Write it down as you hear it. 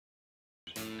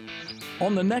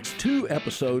On the next 2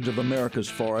 episodes of America's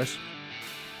Forests,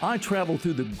 I travel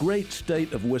through the great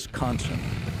state of Wisconsin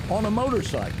on a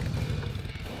motorcycle.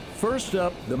 First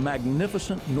up, the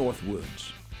magnificent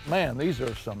Northwoods. Man, these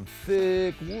are some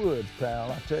thick woods,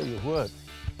 pal, I tell you what.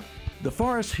 The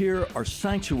forests here are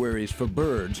sanctuaries for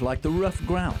birds like the ruffed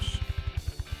grouse.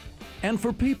 And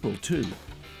for people, too.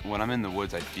 When I'm in the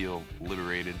woods, I feel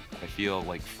liberated. I feel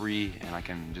like free, and I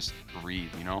can just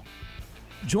breathe, you know?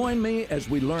 Join me as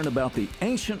we learn about the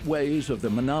ancient ways of the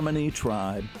Menominee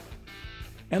tribe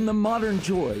and the modern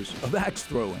joys of axe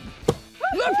throwing.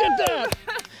 Look at that!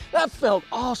 That felt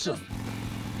awesome.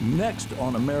 Next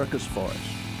on America's Forests.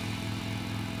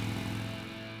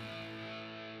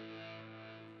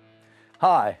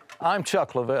 Hi, I'm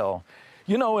Chuck Leavell.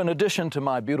 You know, in addition to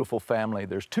my beautiful family,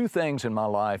 there's 2 things in my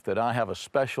life that I have a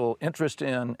special interest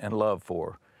in and love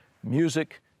for: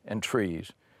 music and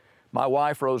trees. My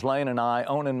wife, Rose Lane, and I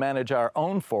own and manage our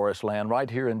own forest land right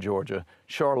here in Georgia,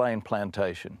 Shore Lane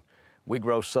Plantation. We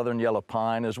grow southern yellow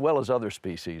pine as well as other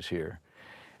species here.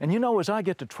 And you know, as I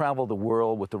get to travel the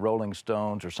world with the Rolling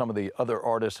Stones or some of the other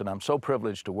artists that I'm so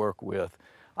privileged to work with,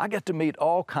 I get to meet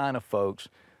all kind of folks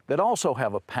that also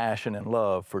have a passion and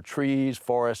love for trees,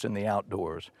 forests, and the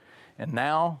outdoors. And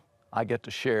now I get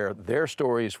to share their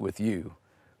stories with you.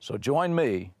 So join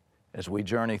me as we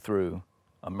journey through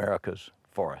America's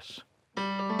forests.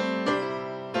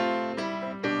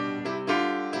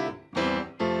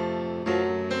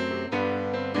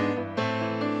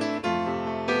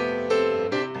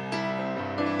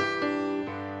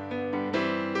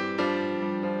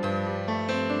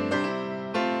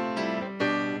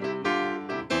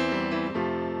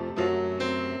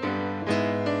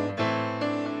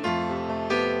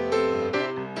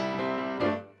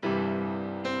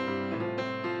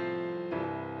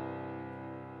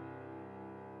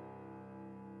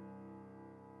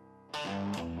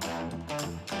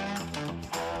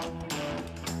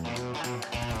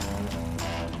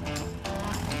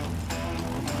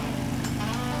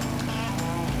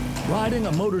 Riding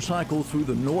a motorcycle through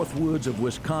the Northwoods of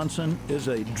Wisconsin is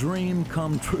a dream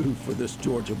come true for this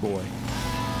Georgia boy.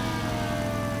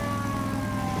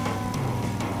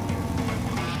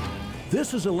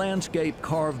 This is a landscape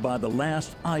carved by the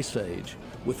last ice age,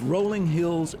 with rolling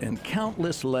hills and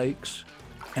countless lakes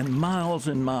and miles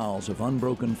of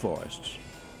unbroken forests.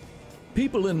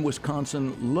 People in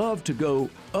Wisconsin love to go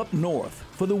up north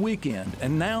for the weekend,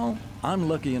 and now I'm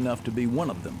lucky enough to be one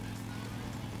of them.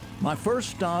 My first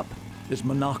stop is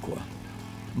Minocqua.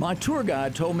 My tour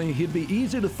guide told me he'd be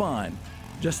easy to find.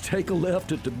 Just take a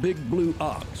left at the Big Blue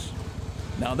Ox.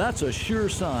 Now that's a sure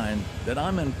sign that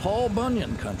I'm in Paul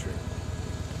Bunyan country.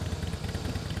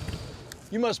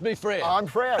 You must be Fred. I'm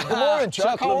Fred. Good morning,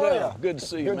 Chuck. How are you? Good to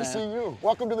see you, Good man. to see you.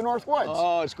 Welcome to the Northwoods.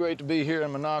 Oh, it's great to be here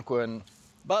in Minocqua. And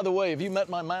by the way, have you met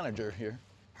my manager here?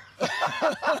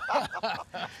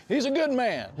 He's a good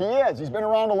man. He is. He's been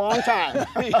around a long time.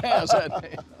 He has, hasn't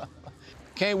he?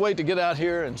 Can't wait to get out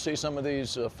here and see some of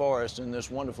these forests in this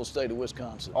wonderful state of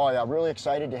Wisconsin. Oh yeah, really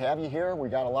excited to have you here. We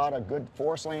got a lot of good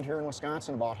forest land here in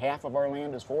Wisconsin. About half of our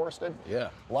land is forested. Yeah.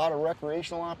 A lot of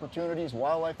recreational opportunities,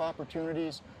 wildlife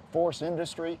opportunities, forest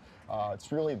industry.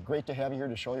 It's really great to have you here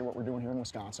to show you what we're doing here in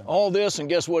Wisconsin. All this, and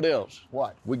guess what else?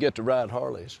 What? We get to ride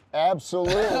Harleys.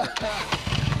 Absolutely.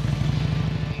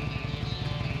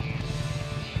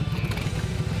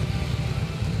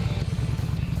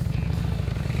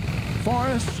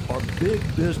 Forests are big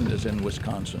business in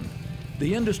Wisconsin.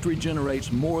 The industry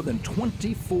generates more than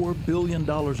 $24 billion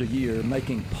a year,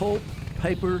 making pulp,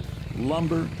 paper,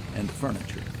 lumber, and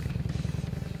furniture.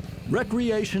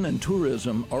 Recreation and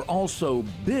tourism are also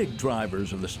big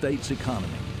drivers of the state's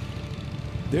economy.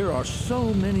 There are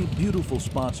so many beautiful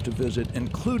spots to visit,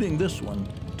 including this one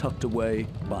tucked away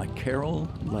by Carroll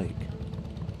Lake.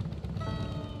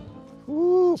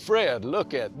 Ooh, Fred,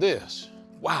 look at this.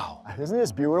 Wow. Isn't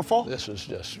this beautiful? This is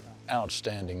just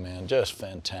outstanding, man, just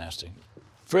fantastic.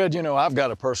 Fred, you know, I've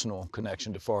got a personal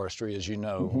connection to forestry, as you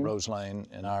know, Rose Lane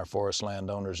and our forest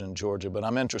landowners in Georgia, but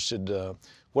I'm interested,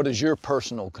 what is your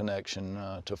personal connection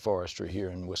to forestry here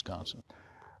in Wisconsin?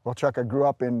 Well, Chuck, I grew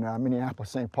up in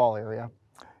Minneapolis, St. Paul area,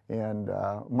 and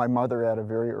my mother at a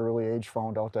very early age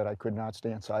found out that I could not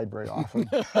stay inside very often.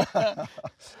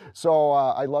 So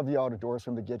I love the outdoors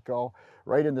from the get-go.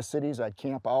 Right in the cities, I'd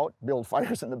camp out, build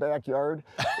fires in the backyard,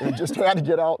 and just had to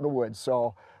get out in the woods.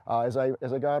 So as I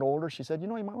got older, she said, you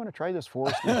know, you might want to try this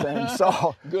forestry thing.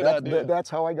 So that's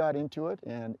how I got into it,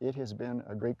 and it has been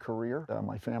a great career.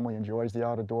 My family enjoys the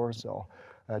outdoors, so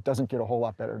it doesn't get a whole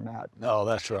lot better than that. Oh,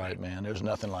 that's right, man. There's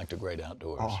nothing like the great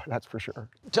outdoors. Oh, that's for sure.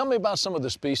 Tell me about some of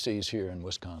the species here in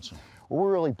Wisconsin. Well,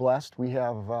 we're really blessed. We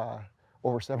have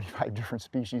over 75 different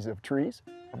species of trees.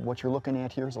 What you're looking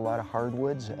at here is a lot of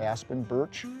hardwoods, aspen,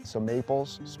 birch, some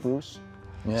maples, spruce.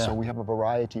 Yeah. So we have a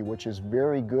variety which is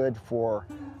very good for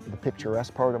the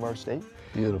picturesque part of our state.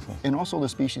 Beautiful. And also the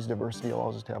species diversity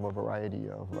allows us to have a variety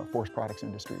of forest products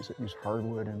industries that use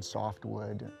hardwood and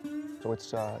softwood. So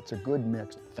it's a good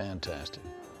mix. Fantastic.